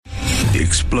The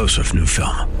explosive new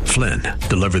film, Flynn,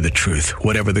 deliver the truth,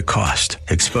 whatever the cost.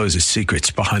 Exposes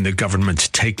secrets behind the government's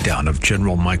takedown of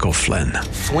General Michael Flynn.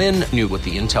 Flynn knew what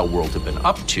the intel world had been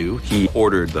up to. He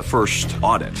ordered the first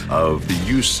audit of the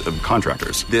use of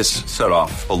contractors. This set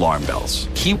off alarm bells.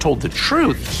 He told the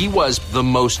truth. He was the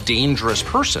most dangerous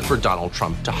person for Donald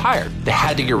Trump to hire. They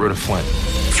had to get rid of Flynn.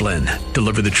 Flynn,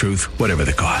 deliver the truth, whatever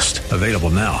the cost. Available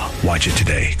now. Watch it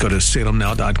today. Go to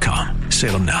salemnow.com.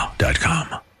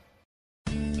 salemnow.com.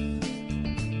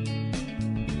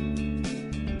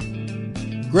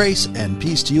 Grace and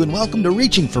peace to you, and welcome to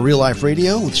Reaching for Real Life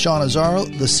Radio with Sean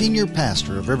Azzaro, the senior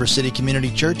pastor of River City Community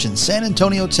Church in San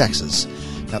Antonio, Texas.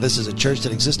 Now, this is a church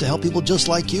that exists to help people just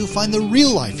like you find the real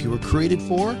life you were created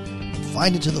for and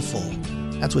find it to the full.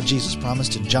 That's what Jesus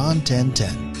promised in John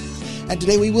 10:10. And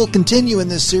today we will continue in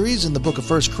this series in the book of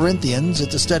 1 Corinthians.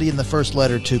 It's a study in the first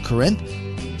letter to Corinth.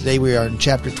 Today we are in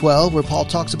chapter 12, where Paul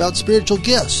talks about spiritual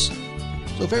gifts.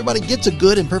 So if everybody gets a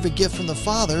good and perfect gift from the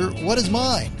Father, what is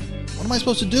mine? What am I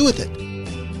supposed to do with it?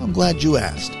 Well, I'm glad you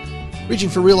asked.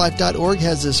 ReachingForRealLife.org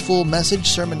has this full message,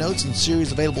 sermon notes, and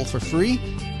series available for free.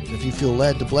 And if you feel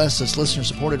led to bless this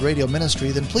listener-supported radio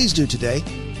ministry, then please do today.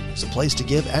 It's a place to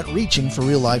give at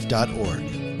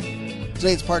ReachingForRealLife.org.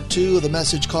 Today it's part 2 of the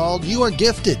message called You Are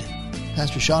Gifted.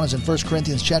 Pastor Sean is in 1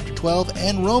 Corinthians chapter 12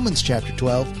 and Romans chapter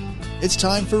 12. It's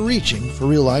time for Reaching for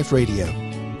Real Life Radio.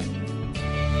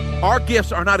 Our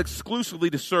gifts are not exclusively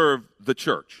to serve the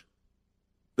church.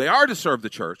 They are to serve the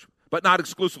church, but not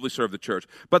exclusively serve the church.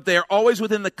 But they are always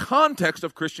within the context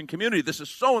of Christian community. This is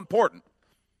so important.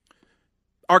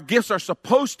 Our gifts are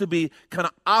supposed to be kind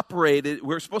of operated,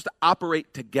 we're supposed to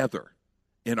operate together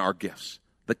in our gifts.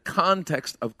 The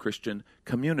context of Christian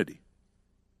community.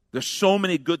 There's so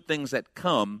many good things that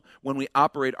come when we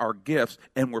operate our gifts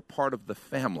and we're part of the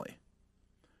family.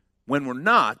 When we're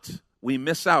not, we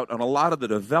miss out on a lot of the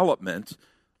development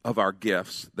of our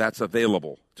gifts that's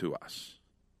available to us.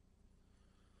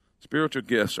 Spiritual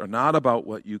gifts are not about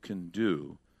what you can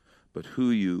do, but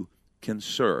who you can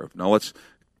serve. Now let's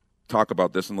talk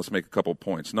about this and let's make a couple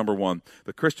points. Number one,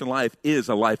 the Christian life is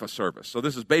a life of service. So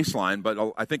this is baseline,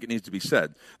 but I think it needs to be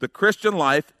said. The Christian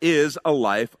life is a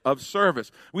life of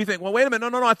service. We think, well, wait a minute,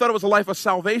 no, I thought it was a life of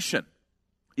salvation.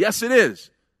 Yes, it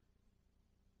is.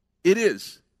 It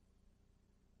is.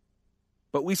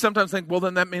 But we sometimes think, well,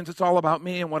 then that means it's all about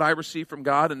me and what I receive from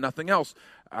God and nothing else.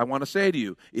 I want to say to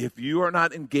you, if you are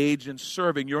not engaged in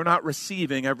serving, you're not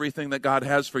receiving everything that God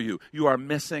has for you. You are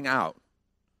missing out.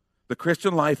 The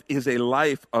Christian life is a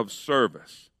life of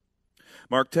service.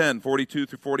 Mark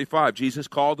 10:42-45, Jesus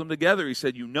called them together. He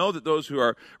said, you know that those who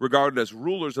are regarded as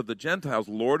rulers of the Gentiles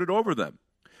lord it over them,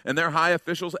 and their high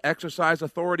officials exercise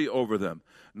authority over them.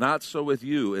 Not so with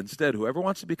you. Instead, whoever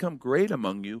wants to become great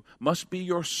among you must be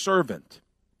your servant.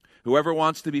 Whoever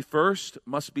wants to be first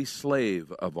must be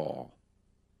slave of all.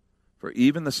 For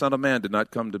even the Son of Man did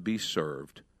not come to be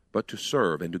served, but to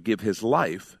serve and to give his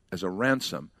life as a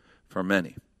ransom for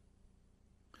many.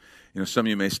 You know, some of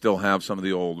you may still have some of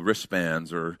the old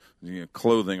wristbands or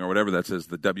clothing or whatever that says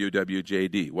the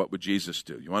WWJD. What would Jesus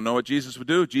do? You want to know what Jesus would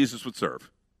do? Jesus would serve.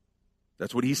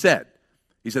 That's what he said.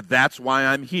 He said, that's why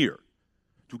I'm here,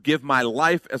 to give my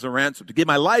life as a ransom, to give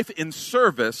my life in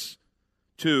service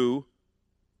to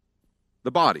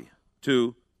the body,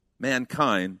 to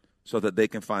mankind, so that they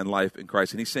can find life in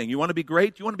Christ. And he's saying, you want to be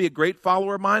great? You want to be a great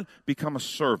follower of mine? Become a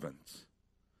servant.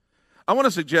 I want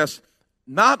to suggest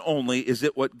not only is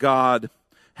it what God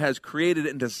has created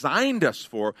and designed us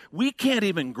for, we can't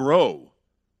even grow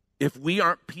if we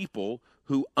aren't people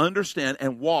who understand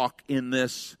and walk in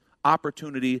this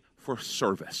opportunity for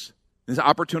service. This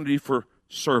opportunity for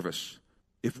service.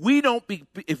 If we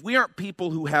aren't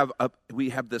people who we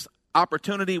have this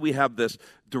opportunity, we have this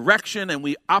direction, and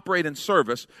we operate in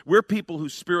service, we're people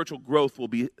whose spiritual growth will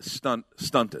be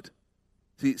stunted.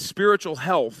 See, spiritual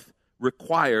health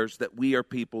requires that we are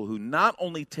people who not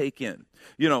only take in,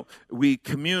 we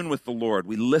commune with the Lord,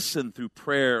 we listen through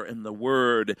prayer and the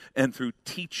Word and through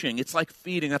teaching. It's like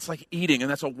feeding, that's like eating, and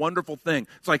that's a wonderful thing.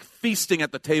 It's like feasting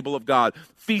at the table of God,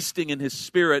 feasting in His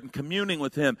Spirit and communing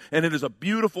with Him, and it is a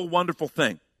beautiful, wonderful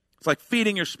thing. It's like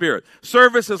feeding your spirit.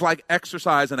 Service is like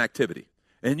exercise and activity.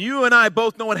 And you and I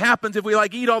both know what happens if we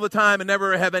eat all the time and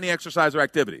never have any exercise or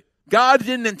activity. God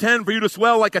didn't intend for you to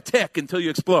swell like a tick until you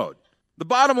explode. The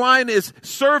bottom line is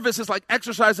service is like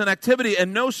exercise and activity,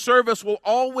 and no service will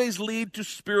always lead to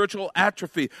spiritual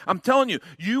atrophy. I'm telling you,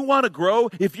 you want to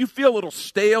grow. If you feel a little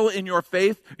stale in your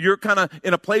faith, you're kind of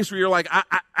in a place where you're like,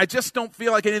 I just don't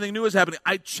feel like anything new is happening.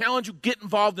 I challenge you, get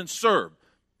involved and serve.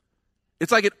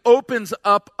 It's like it opens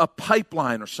up a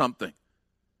pipeline or something.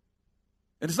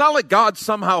 And it's not like God's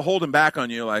somehow holding back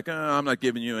on you like, I'm not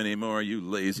giving you any more, you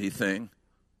lazy thing.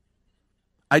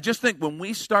 I just think when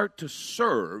we start to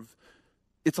serve,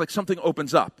 it's like something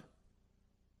opens up.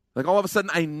 Like all of a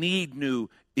sudden I need new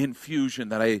infusion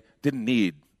that I didn't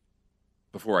need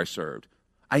before I served.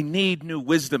 I need new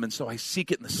wisdom, and so I seek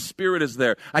it, and the Spirit is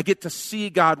there. I get to see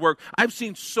God work. I've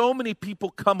seen so many people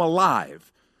come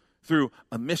alive through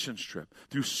a missions trip,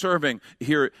 through serving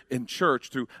here in church,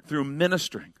 through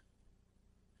ministering.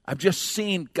 I've just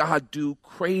seen God do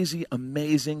crazy,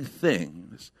 amazing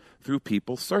things through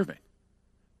people serving.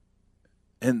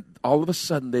 And all of a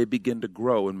sudden they begin to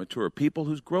grow and mature. People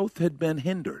whose growth had been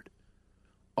hindered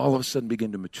all of a sudden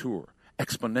begin to mature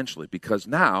exponentially, because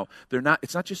now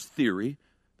it's not just theory.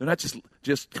 They're not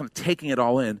just kind of taking it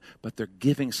all in, but they're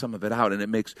giving some of it out.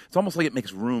 And it's almost like it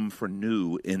makes room for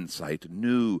new insight,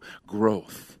 new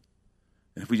growth.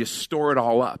 And if we just store it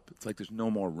all up, it's like there's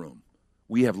no more room.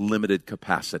 We have limited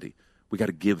capacity. We got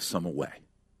to give some away.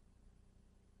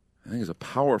 I think it's a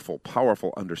powerful,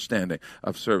 powerful understanding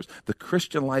of service. The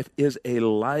Christian life is a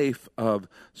life of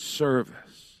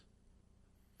service.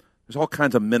 There's all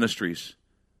kinds of ministries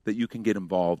that you can get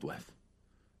involved with.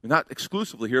 Not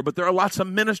exclusively here, but there are lots of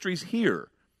ministries here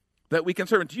that we can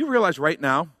serve. And do you realize right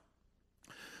now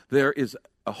there is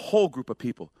a whole group of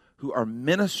people who are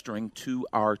ministering to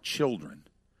our children?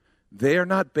 They are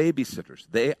not babysitters.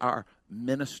 They are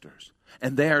ministers.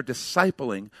 And they are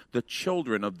discipling the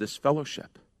children of this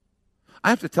fellowship. I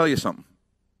have to tell you something.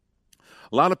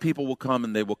 A lot of people will come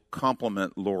and they will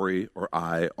compliment Lori or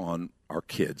I on our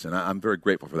kids. And I'm very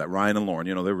grateful for that. Ryan and Lauren,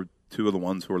 they were two of the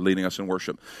ones who are leading us in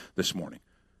worship this morning.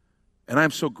 And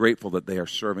I'm so grateful that they are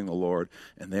serving the Lord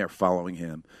and they are following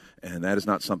Him. And that is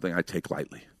not something I take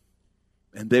lightly.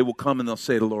 And they will come and they'll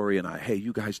say to Lori and I, hey,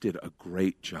 you guys did a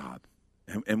great job.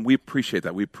 And we appreciate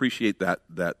that. We appreciate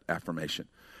that affirmation.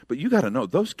 But you got to know,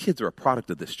 those kids are a product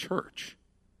of this church.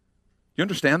 You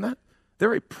understand that?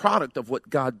 They're a product of what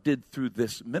God did through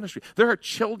this ministry. There are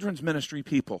children's ministry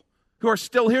people who are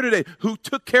still here today, who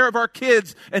took care of our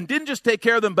kids and didn't just take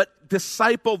care of them, but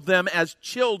discipled them as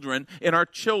children in our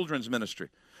children's ministry.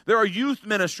 There are youth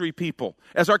ministry people,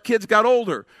 as our kids got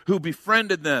older, who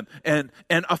befriended them and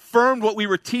affirmed what we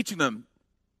were teaching them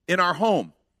in our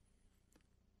home.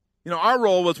 Our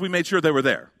role was we made sure they were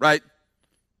there, right?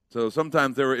 So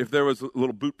sometimes if there was a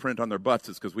little boot print on their butts,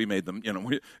 it's because we made them,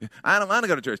 I don't want to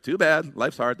go to church. Too bad.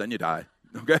 Life's hard, then you die.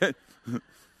 Okay?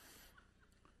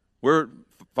 We're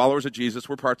followers of Jesus.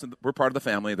 We're part of the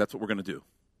family. That's what we're going to do.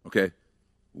 Okay?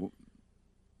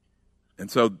 And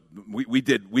so we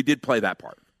did play that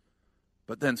part.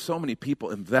 But then so many people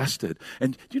invested.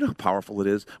 And do you know how powerful it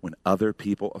is when other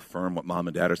people affirm what mom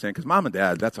and dad are saying? Because mom and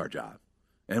dad, that's our job.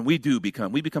 And we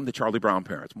become the Charlie Brown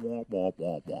parents. Womp, womp,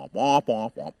 womp, womp, womp,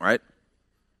 womp, womp, right?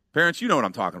 Parents, you know what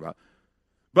I'm talking about.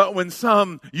 But when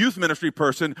some youth ministry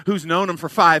person who's known them for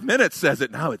 5 minutes says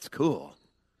it, now it's cool.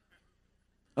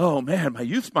 Oh, man, my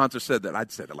youth sponsor said that.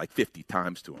 I'd said it like 50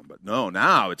 times to him. But no,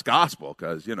 now it's gospel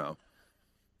because,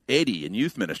 Eddie in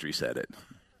youth ministry said it. Do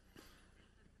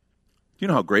you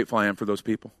know how grateful I am for those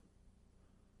people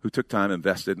who took time,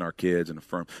 invested in our kids, and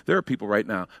affirmed? There are people right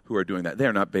now who are doing that. They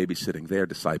are not babysitting. They are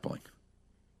discipling.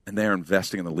 And they are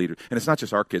investing in the leaders. And it's not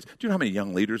just our kids. Do you know how many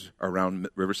young leaders around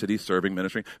River City serving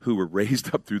ministry who were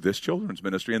raised up through this children's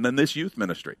ministry and then this youth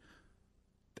ministry?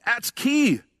 That's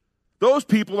key. Those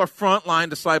people are frontline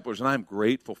disciplers, and I'm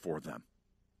grateful for them.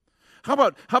 How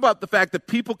about the fact that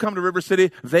people come to River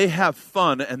City, they have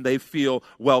fun, and they feel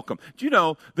welcome? Do you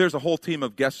know there's a whole team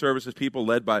of guest services people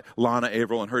led by Lana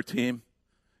Averill and her team?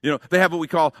 They have what we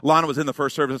call, Lana was in the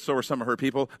first service, so were some of her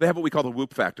people. They have what we call the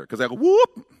whoop factor, because they go,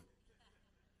 whoop.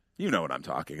 You know what I'm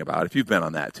talking about if you've been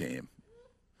on that team.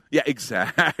 Yeah,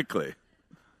 exactly.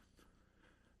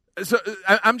 So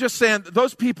I'm just saying,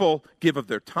 those people give of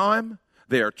their time.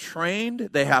 They are trained.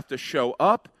 They have to show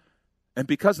up. And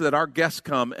because of that, our guests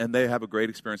come and they have a great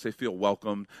experience. They feel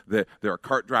welcome. There are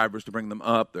cart drivers to bring them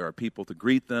up. There are people to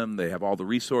greet them. They have all the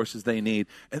resources they need.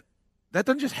 And that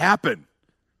doesn't just happen.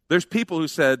 There's people who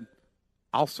said,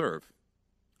 I'll serve.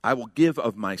 I will give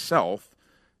of myself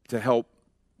to help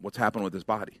what's happening with this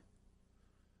body.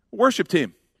 Worship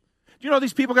team. Do you know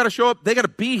these people got to show up? They got to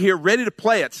be here ready to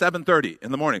play at 7:30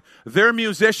 in the morning. They're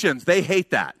musicians. They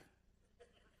hate that.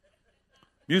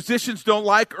 Musicians don't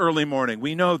like early morning.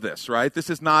 We know this, right? This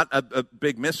is not a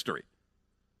big mystery.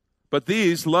 But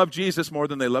these love Jesus more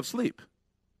than they love sleep.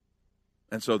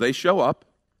 And so they show up,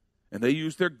 and they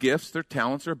use their gifts, their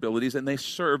talents, their abilities, and they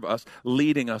serve us,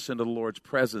 leading us into the Lord's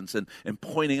presence and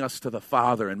pointing us to the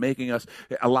Father and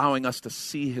allowing us to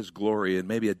see His glory and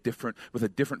maybe with a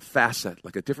different facet,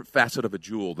 like a different facet of a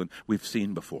jewel than we've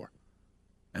seen before.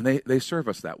 And they serve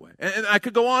us that way. And I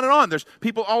could go on and on. There's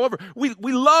people all over.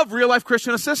 We love Real Life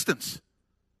Christian Assistance.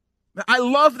 I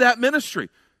love that ministry.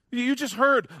 You just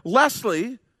heard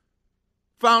Leslie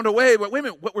found a way, but wait a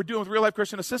minute, what we're doing with Real Life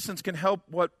Christian Assistance can help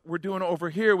what we're doing over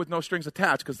here with No Strings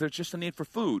Attached, because there's just a need for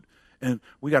food. And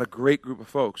we got a great group of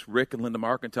folks, Rick and Linda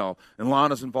Markentel, and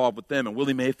Lana's involved with them, and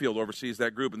Willie Mayfield oversees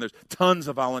that group, and there's tons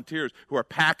of volunteers who are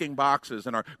packing boxes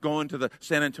and are going to the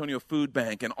San Antonio Food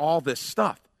Bank and all this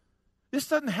stuff. This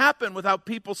doesn't happen without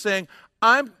people saying,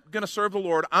 I'm going to serve the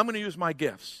Lord, I'm going to use my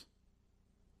gifts.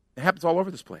 It happens all over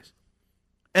this place.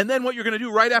 And then what you're going to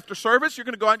do right after service, you're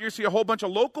going to go out and you're going to see a whole bunch of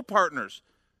local partners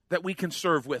that we can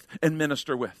serve with and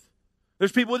minister with.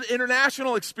 There's people with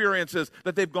international experiences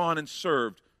that they've gone and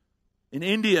served in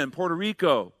India and Puerto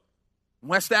Rico,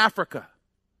 West Africa.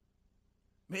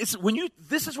 This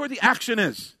is where the action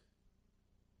is.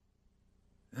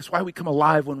 That's why we come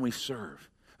alive when we serve.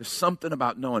 There's something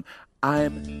about knowing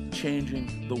I'm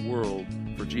changing the world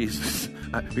for Jesus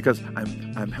because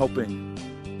I'm helping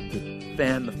to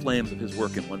fan the flames of his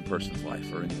work in one person's life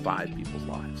or in 5 people's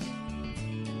lives.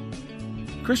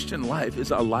 Christian life is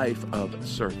a life of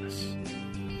service.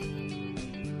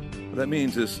 What that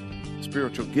means is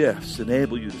spiritual gifts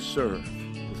enable you to serve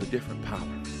with a different power.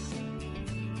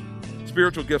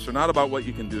 Spiritual gifts are not about what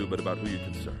you can do, but about who you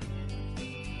can serve.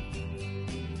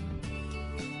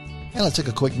 And let's take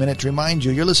a quick minute to remind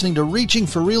you, you're listening to Reaching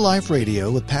for Real Life Radio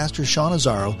with Pastor Sean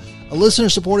Azzaro, a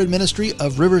listener-supported ministry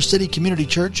of River City Community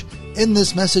Church, in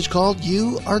this message called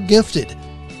You Are Gifted.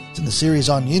 It's in the series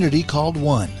on unity called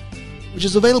One, which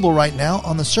is available right now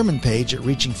on the sermon page at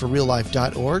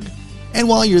reachingforreallife.org. And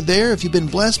while you're there, if you've been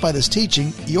blessed by this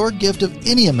teaching, your gift of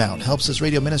any amount helps this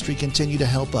radio ministry continue to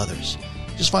help others.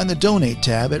 Just find the Donate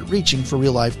tab at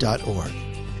reachingforreallife.org.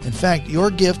 In fact,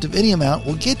 your gift of any amount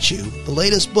will get you the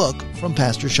latest book from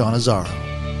Pastor Sean Azzaro.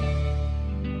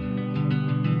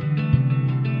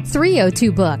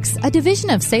 302 Books, a division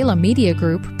of Salem Media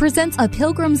Group, presents A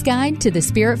Pilgrim's Guide to the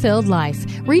Spirit-Filled Life,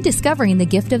 Rediscovering the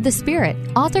Gift of the Spirit,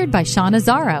 authored by Sean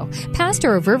Azzaro,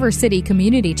 pastor of River City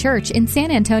Community Church in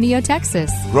San Antonio,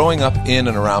 Texas. Growing up in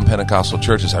and around Pentecostal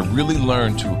churches, I really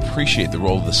learned to appreciate the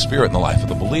role of the Spirit in the life of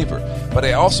the believer. But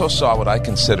I also saw what I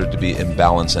considered to be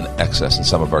imbalance and excess in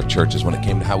some of our churches when it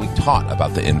came to how we taught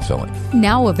about the infilling.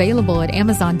 Now available at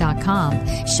Amazon.com,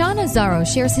 Sean Azzaro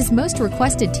shares his most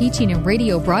requested teaching and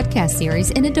radio broadcast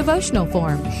series in a devotional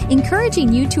form,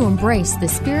 encouraging you to embrace the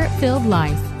Spirit-filled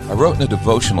life. I wrote in a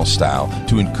devotional style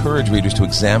to encourage readers to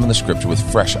examine the Scripture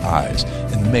with fresh eyes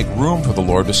and make room for the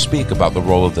Lord to speak about the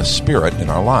role of the Spirit in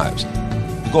our lives.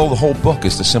 The goal of the whole book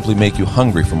is to simply make you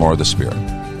hungry for more of the Spirit.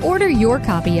 Order your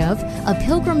copy of A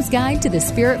Pilgrim's Guide to the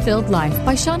Spirit-Filled Life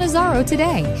by Sean Azzaro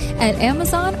today at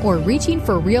Amazon or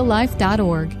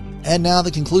reachingforreallife.org. And now the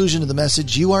conclusion of the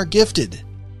message, You Are Gifted.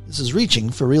 This is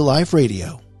Reaching for Real Life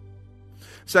Radio.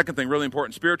 Second thing, really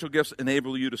important, spiritual gifts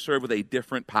enable you to serve with a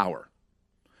different power.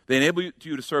 They enable you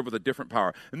to serve with a different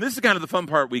power. And this is kind of the fun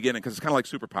part we get in, because it's kind of like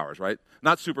superpowers, right?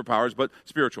 Not superpowers, but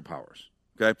spiritual powers,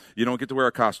 okay? You don't get to wear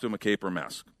a costume, a cape, or a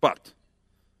mask. But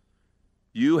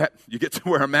you get to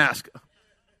wear a mask.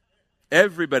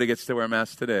 Everybody gets to wear a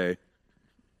mask today.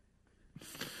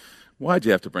 Why'd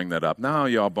you have to bring that up? Now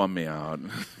you all bum me out.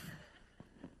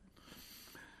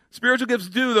 Spiritual gifts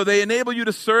do, though. They enable you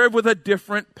to serve with a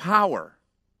different power.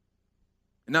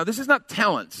 Now, this is not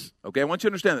talents, okay? I want you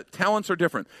to understand that talents are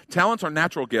different. Talents are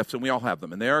natural gifts, and we all have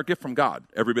them, and they are a gift from God,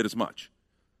 every bit as much,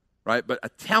 right? But a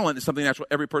talent is something natural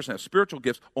every person has. Spiritual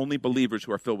gifts, only believers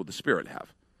who are filled with the Spirit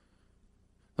have.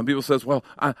 Some people says, well,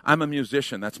 I'm a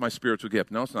musician. That's my spiritual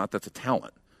gift. No, it's not. That's a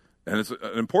talent, and it's an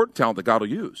important talent that God will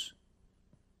use.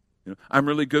 You know, I'm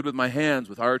really good with my hands,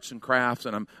 with arts and crafts,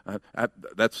 and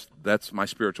that's my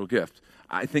spiritual gift.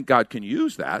 I think God can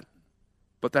use that,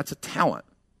 but that's a talent.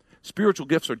 Spiritual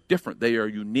gifts are different. They are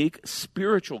unique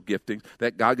spiritual giftings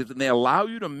that God gives, and they allow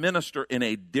you to minister in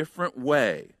a different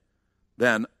way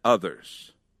than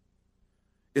others.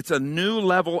 It's a new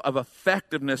level of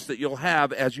effectiveness that you'll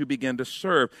have as you begin to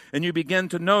serve. And you begin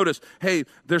to notice, hey,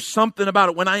 there's something about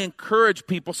it. When I encourage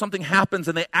people, something happens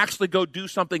and they actually go do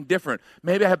something different.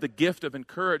 Maybe I have the gift of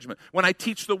encouragement. When I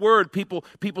teach the word, people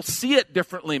see it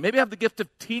differently. Maybe I have the gift of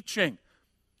teaching.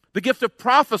 The gift of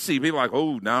prophecy. People are like,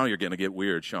 oh, now you're going to get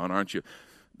weird, Sean, aren't you?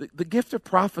 The gift of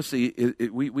prophecy,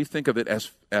 we think of it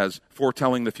as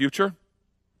foretelling the future.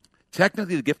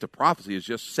 Technically, the gift of prophecy is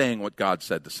just saying what God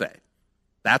said to say.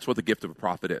 That's what the gift of a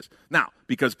prophet is. Now,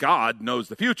 because God knows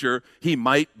the future, he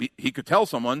could tell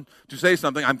someone to say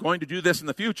something, I'm going to do this in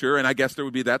the future, and I guess there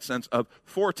would be that sense of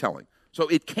foretelling. So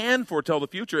it can foretell the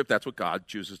future if that's what God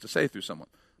chooses to say through someone.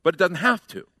 But it doesn't have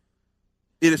to.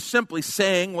 It is simply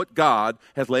saying what God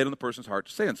has laid on the person's heart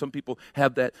to say. And some people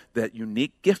have that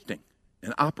unique gifting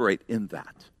and operate in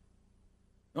that.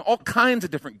 Now, all kinds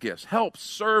of different gifts, help,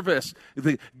 service,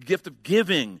 the gift of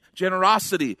giving,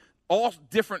 generosity, all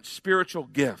different spiritual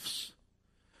gifts.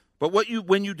 But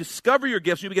when you discover your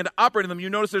gifts, you begin to operate in them, you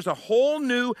notice there's a whole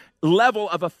new level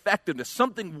of effectiveness.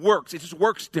 Something works. It just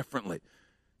works differently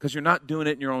because you're not doing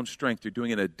it in your own strength. You're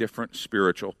doing it in a different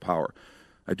spiritual power.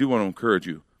 I do want to encourage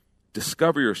you.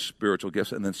 Discover your spiritual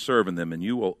gifts and then serve in them, and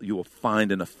you will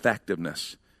find an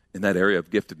effectiveness in that area of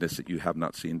giftedness that you have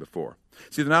not seen before.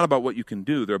 See, they're not about what you can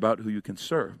do, they're about who you can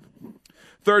serve.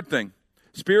 Third thing,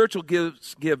 spiritual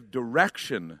gifts give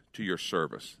direction to your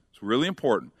service. It's really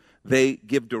important. They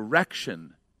give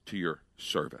direction to your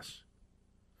service.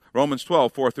 Romans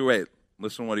 12, 4-8.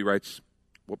 Listen to what he writes,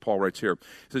 what Paul writes here.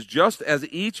 He says, just as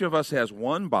each of us has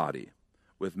one body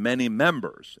with many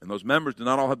members, and those members do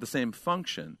not all have the same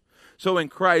function, so in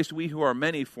Christ, we who are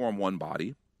many form one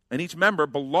body, and each member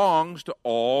belongs to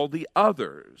all the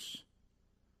others.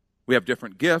 We have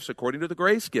different gifts according to the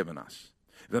grace given us.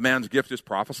 If a man's gift is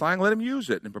prophesying, let him use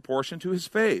it in proportion to his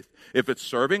faith. If it's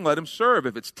serving, let him serve.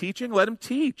 If it's teaching, let him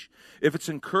teach. If it's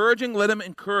encouraging, let him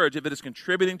encourage. If it is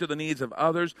contributing to the needs of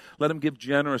others, let him give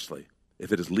generously.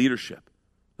 If it is leadership,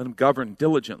 let him govern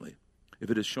diligently.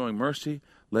 If it is showing mercy,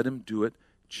 let him do it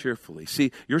cheerfully.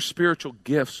 See, your spiritual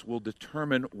gifts will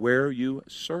determine where you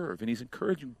serve. And he's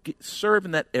encouraging you to serve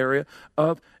in that area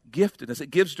of giftedness.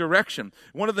 It gives direction.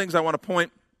 One of the things I want to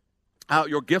point out,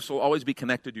 your gifts will always be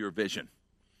connected to your vision.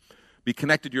 Be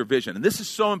connected to your vision. And this is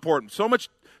so important. So much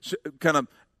kind of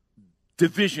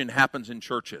division happens in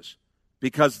churches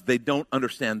because they don't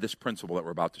understand this principle that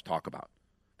we're about to talk about.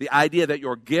 The idea that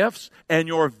your gifts and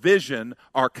your vision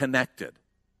are connected.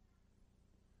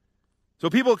 So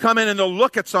people come in and they'll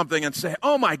look at something and say,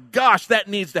 oh my gosh, that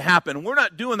needs to happen. We're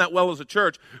not doing that well as a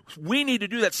church. We need to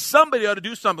do that. Somebody ought to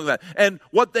do something like that. And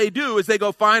what they do is they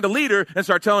go find a leader and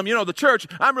start telling them, the church,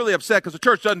 I'm really upset because the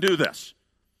church doesn't do this.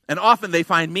 And often they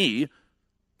find me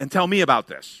and tell me about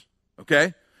this,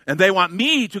 okay? And they want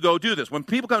me to go do this. When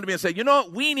people come to me and say,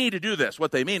 we need to do this,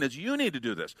 what they mean is you need to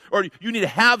do this. Or you need to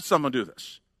have someone do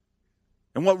this.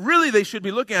 And what really they should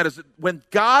be looking at is when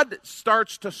God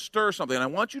starts to stir something, and I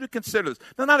want you to consider this.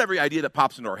 Now, not every idea that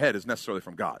pops into our head is necessarily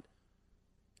from God.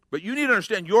 But you need to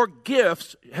understand your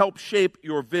gifts help shape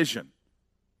your vision.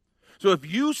 So if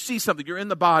you see something, you're in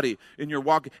the body, and you're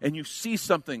walking, and you see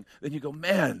something, then you go,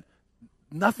 man,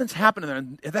 nothing's happening there,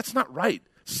 and that's not right.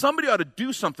 Somebody ought to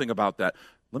do something about that.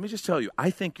 Let me just tell you,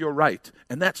 I think you're right,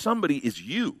 and that somebody is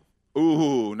you.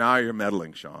 Ooh, now you're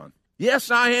meddling, Sean.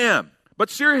 Yes, I am. But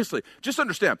seriously, just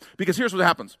understand, because here's what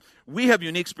happens. We have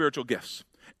unique spiritual gifts,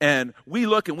 and we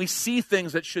look and we see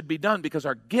things that should be done because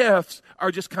our gifts are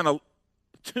just kind of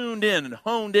tuned in and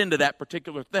honed into that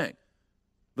particular thing.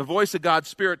 The voice of God's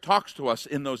Spirit talks to us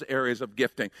in those areas of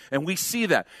gifting, and we see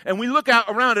that. And we look out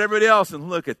around at everybody else and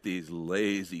look at these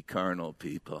lazy carnal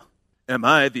people. Am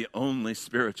I the only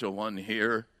spiritual one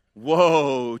here?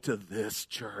 Woe to this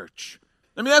church.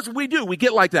 I mean, that's what we do. We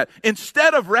get like that.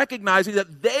 Instead of recognizing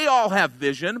that they all have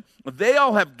vision, they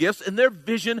all have gifts, and their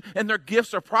vision and their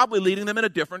gifts are probably leading them in a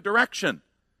different direction.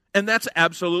 And that's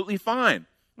absolutely fine.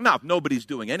 Now, if nobody's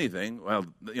doing anything, well,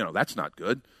 that's not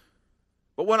good.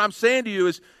 But what I'm saying to you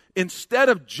is, instead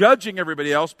of judging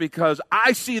everybody else because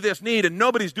I see this need and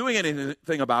nobody's doing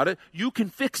anything about it, you can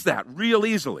fix that real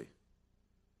easily.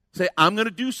 Say, I'm going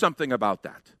to do something about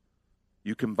that.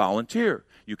 You can volunteer.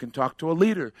 You can talk to a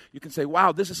leader. You can say,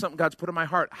 wow, this is something God's put in my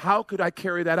heart. How could I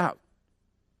carry that out?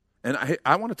 And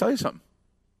I want to tell you something.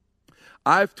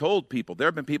 I've told people, there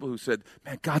have been people who said,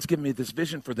 man, God's given me this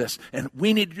vision for this, and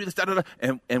we need to do this,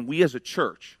 and we as a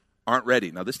church aren't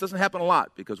ready. Now, this doesn't happen a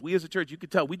lot, because we as a church, you can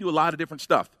tell, we do a lot of different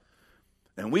stuff.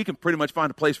 And we can pretty much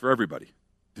find a place for everybody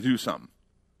to do something.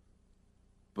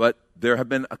 But there have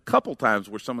been a couple times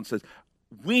where someone says,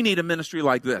 we need a ministry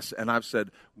like this. And I've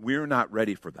said, we're not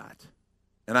ready for that.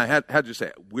 And I had to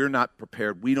say, we're not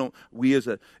prepared. We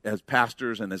as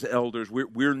pastors and as elders,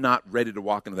 we're not ready to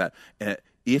walk into that. And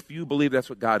if you believe that's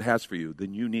what God has for you,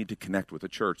 then you need to connect with a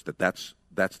church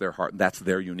that's their heart, that's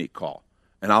their unique call.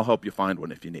 And I'll help you find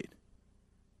one if you need.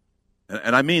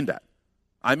 And I mean that.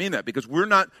 I mean that because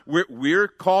we're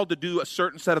called to do a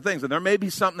certain set of things. And there may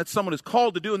be something that someone is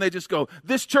called to do and they just go,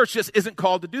 this church just isn't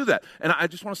called to do that. And I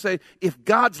just want to say, if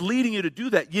God's leading you to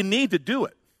do that, you need to do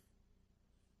it.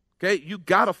 Okay? You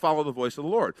got to follow the voice of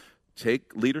the Lord.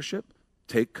 Take leadership,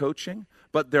 take coaching,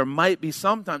 but there might be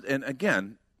sometimes, and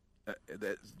again,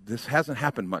 this hasn't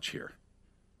happened much here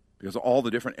because of all the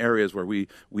different areas where we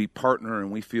partner and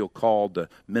we feel called to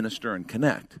minister and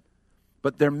connect.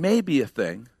 But there may be a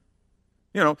thing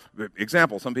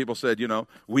Example, some people said,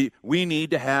 we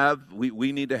need to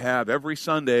have every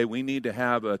Sunday, we need to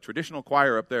have a traditional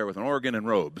choir up there with an organ and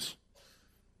robes.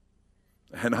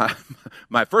 And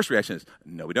my first reaction is,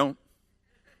 no, we don't.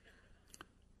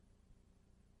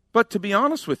 But to be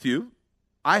honest with you,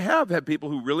 I have had people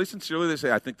who really sincerely, they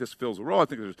say, I think this fills a role. I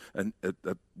think there's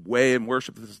a way in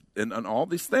worship and all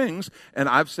these things. And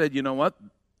I've said, you know what?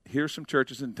 Here's some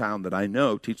churches in town that I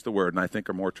know teach the word and I think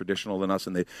are more traditional than us,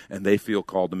 and they feel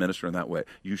called to minister in that way.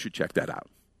 You should check that out.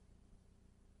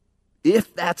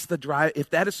 If that's the drive, if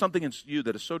that is something in you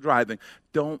that is so driving,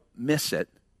 don't miss it,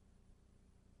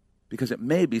 because it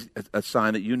may be a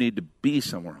sign that you need to be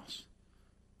somewhere else.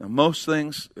 Now, most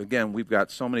things, again, we've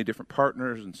got so many different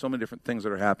partners and so many different things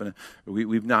that are happening.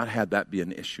 We've not had that be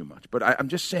an issue much. But I'm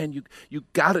just saying you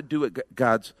got to do what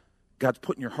God's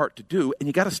put in your heart to do, and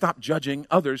you got to stop judging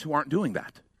others who aren't doing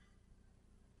that.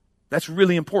 That's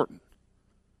really important.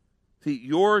 See,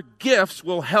 your gifts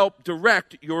will help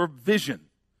direct your vision.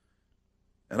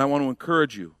 And I want to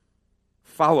encourage you,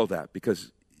 follow that,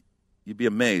 because you'd be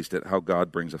amazed at how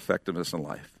God brings effectiveness in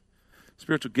life.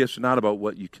 Spiritual gifts are not about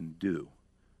what you can do,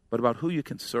 but about who you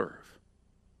can serve.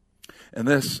 And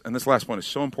this last point is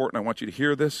so important. I want you to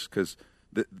hear this, because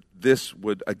this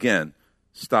would, again,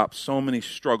 stop so many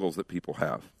struggles that people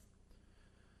have.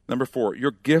 Number 4,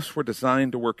 your gifts were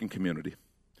designed to work in community.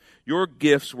 Your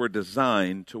gifts were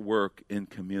designed to work in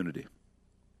community.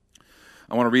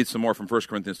 I want to read some more from 1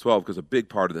 Corinthians 12, because a big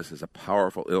part of this is a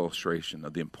powerful illustration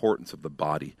of the importance of the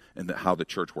body and how the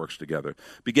church works together.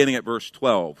 Beginning at verse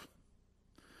 12,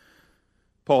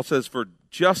 Paul says, "For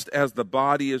just as the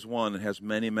body is one and has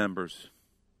many members,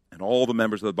 and all the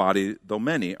members of the body, though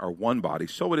many, are one body,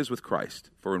 so it is with Christ.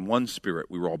 For in one Spirit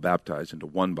we were all baptized into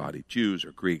one body, Jews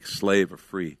or Greeks, slave or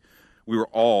free. We were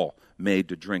all made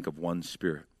to drink of one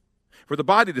Spirit. For the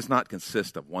body does not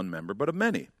consist of one member, but of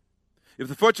many. If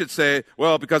the foot should say,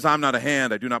 well, because I'm not a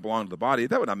hand, I do not belong to the body,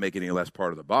 that would not make it any less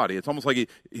part of the body." It's almost like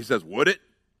he says, would it?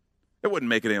 It wouldn't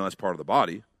make it any less part of the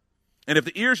body. And if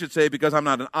the ear should say, because I'm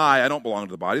not an eye, I don't belong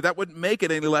to the body, that wouldn't make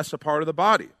it any less a part of the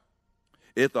body.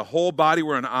 If the whole body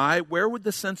were an eye, where would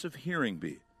the sense of hearing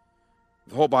be? If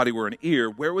the whole body were an ear,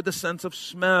 where would the sense of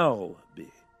smell be?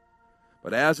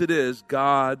 But as it is,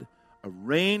 God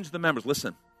arranged the members.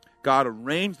 Listen, God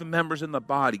arranged the members in the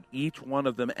body, each one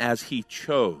of them as he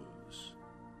chose.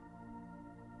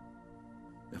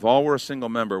 If all were a single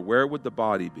member, where would the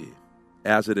body be?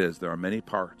 As it is, there are many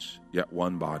parts, yet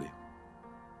one body.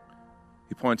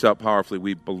 He points out powerfully,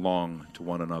 we belong to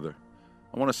one another.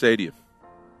 I want to say to you,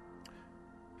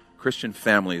 Christian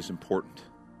family is important.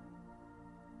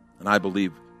 And I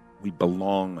believe we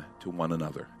belong to one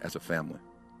another as a family.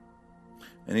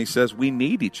 And he says we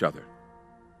need each other.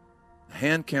 The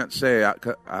hand can't say,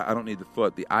 I don't need the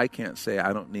foot. The eye can't say,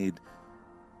 I don't need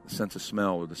the sense of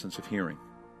smell or the sense of hearing.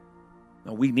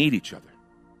 No, we need each other.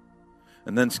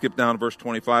 And then skip down to verse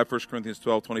 25, 1 Corinthians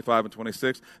 12, 25 and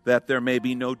 26, that there may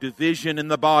be no division in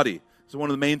the body. This is one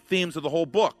of the main themes of the whole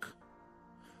book.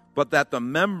 But that the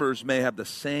members may have the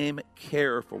same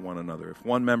care for one another. If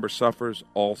one member suffers,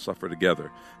 all suffer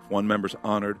together. If one member is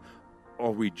honored,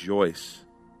 all rejoice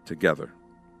together.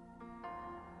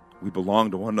 We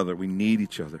belong to one another. We need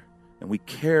each other. And we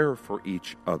care for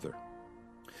each other.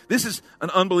 This is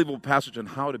an unbelievable passage on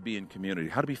how to be in community,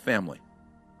 how to be family,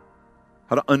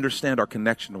 how to understand our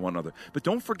connection to one another. But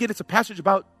don't forget, it's a passage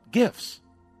about gifts.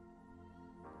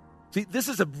 See, this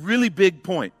is a really big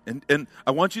point, and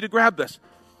I want you to grab this.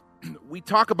 We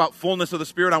talk about fullness of the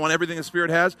Spirit. I want everything the Spirit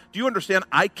has. Do you understand?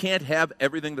 I can't have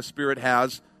everything the Spirit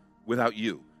has without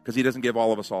you, because He doesn't give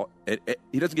all of us all.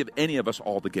 He doesn't give any of us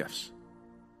all the gifts.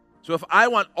 So if I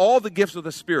want all the gifts of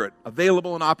the Spirit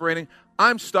available and operating,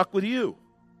 I'm stuck with you.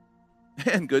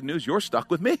 And good news, you're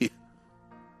stuck with me.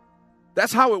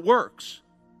 That's how it works.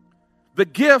 The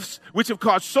gifts, which have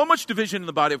caused so much division in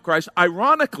the body of Christ,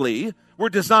 ironically, were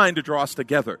designed to draw us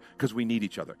together because we need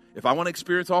each other. If I want to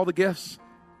experience all the gifts,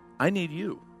 I need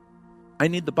you. I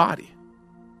need the body.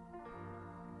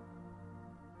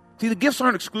 See, the gifts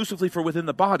aren't exclusively for within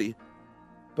the body,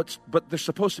 but they're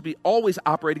supposed to be always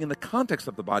operating in the context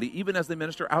of the body, even as they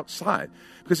minister outside.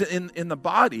 Because in the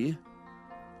body,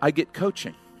 I get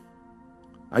coaching.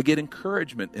 I get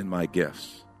encouragement in my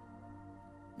gifts.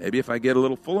 Maybe if I get a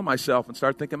little full of myself and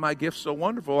start thinking my gift's so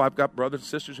wonderful, I've got brothers and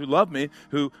sisters who love me,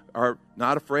 who are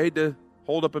not afraid to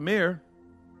hold up a mirror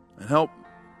and help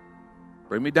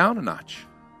bring me down a notch.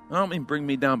 I don't mean bring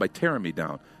me down by tearing me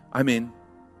down. I mean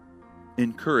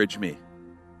encourage me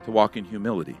to walk in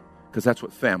humility, because that's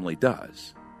what family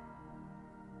does.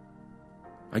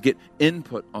 I get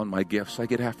input on my gifts. I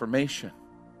get affirmation.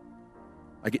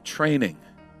 I get training.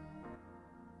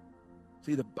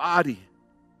 See, the body,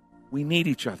 we need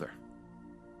each other.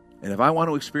 And if I want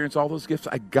to experience all those gifts,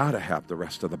 I got to have the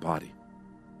rest of the body.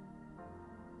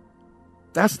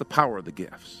 That's the power of the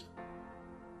gifts.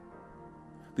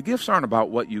 The gifts aren't about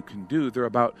what you can do. They're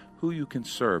about who you can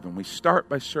serve. And we start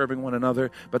by serving one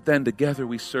another, but then together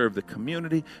we serve the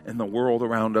community and the world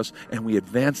around us, and we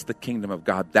advance the kingdom of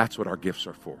God. That's what our gifts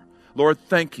are for. Lord,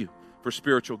 thank you for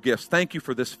spiritual gifts. Thank you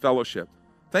for this fellowship.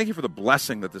 Thank you for the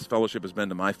blessing that this fellowship has been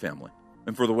to my family,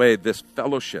 and for the way this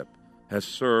fellowship has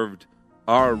served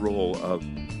our role of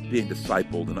being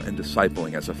discipled and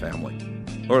discipling as a family.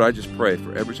 Lord, I just pray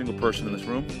for every single person in this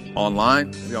room,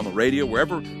 online, maybe on the radio,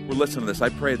 wherever we're listening to this, I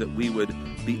pray that we would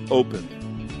be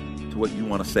open to what you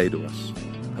want to say to us.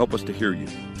 Help us to hear you.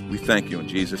 We thank you in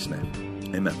Jesus' name.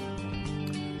 Amen.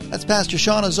 That's Pastor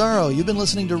Sean Azzaro. You've been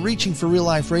listening to Reaching for Real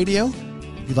Life Radio.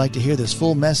 If you'd like to hear this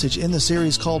full message in the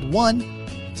series called One,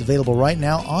 it's available right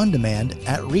now on demand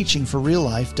at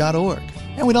reachingforreallife.org.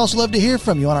 And we'd also love to hear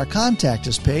from you on our Contact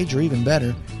Us page, or even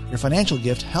better, your financial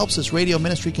gift helps this radio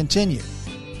ministry continue.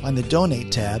 Find the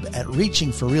Donate tab at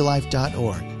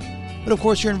reachingforreallife.org. But of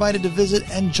course, you're invited to visit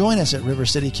and join us at River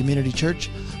City Community Church,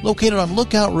 located on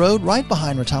Lookout Road, right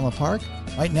behind Retama Park,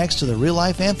 right next to the Real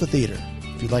Life Amphitheater.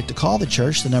 If you'd like to call the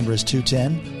church, the number is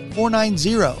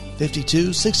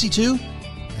 210-490-5262.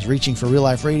 As Reaching for Real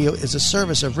Life Radio is a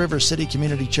service of River City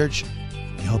Community Church.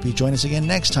 We hope you join us again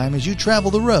next time as you travel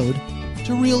the road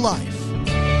to real life.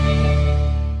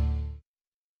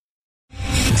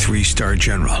 3-star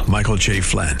General Michael J.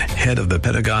 Flynn, head of the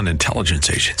Pentagon Intelligence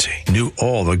Agency, knew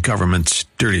all the government's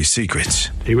dirty secrets.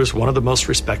 He was one of the most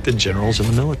respected generals in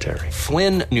the military.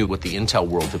 Flynn knew what the intel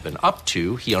world had been up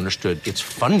to. He understood its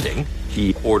funding.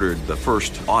 He ordered the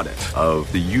first audit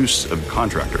of the use of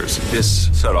contractors. This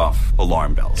set off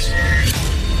alarm bells.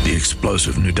 The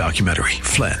explosive new documentary,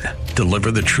 Flynn,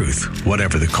 Deliver the Truth,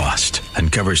 Whatever the Cost,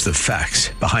 uncovers the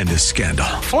facts behind this scandal.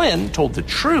 Flynn told the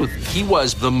truth. He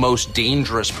was the most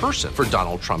dangerous person for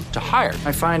Donald Trump to hire.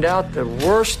 I find out the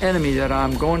worst enemy that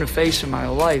I'm going to face in my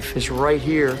life is right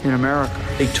here in America.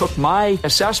 They took my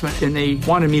assessment and they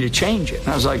wanted me to change it. And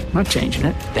I was like, I'm not changing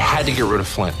it. They had to get rid of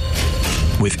Flynn.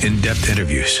 With in-depth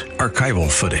interviews, archival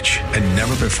footage, and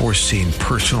never-before-seen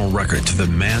personal records of the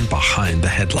man behind the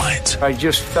headlines. I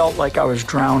just felt like I was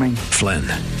drowning. Flynn,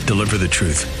 Deliver the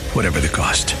Truth, Whatever the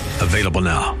Cost. Available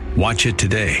now. Watch it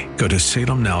today. Go to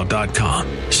salemnow.com.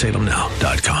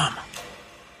 salemnow.com.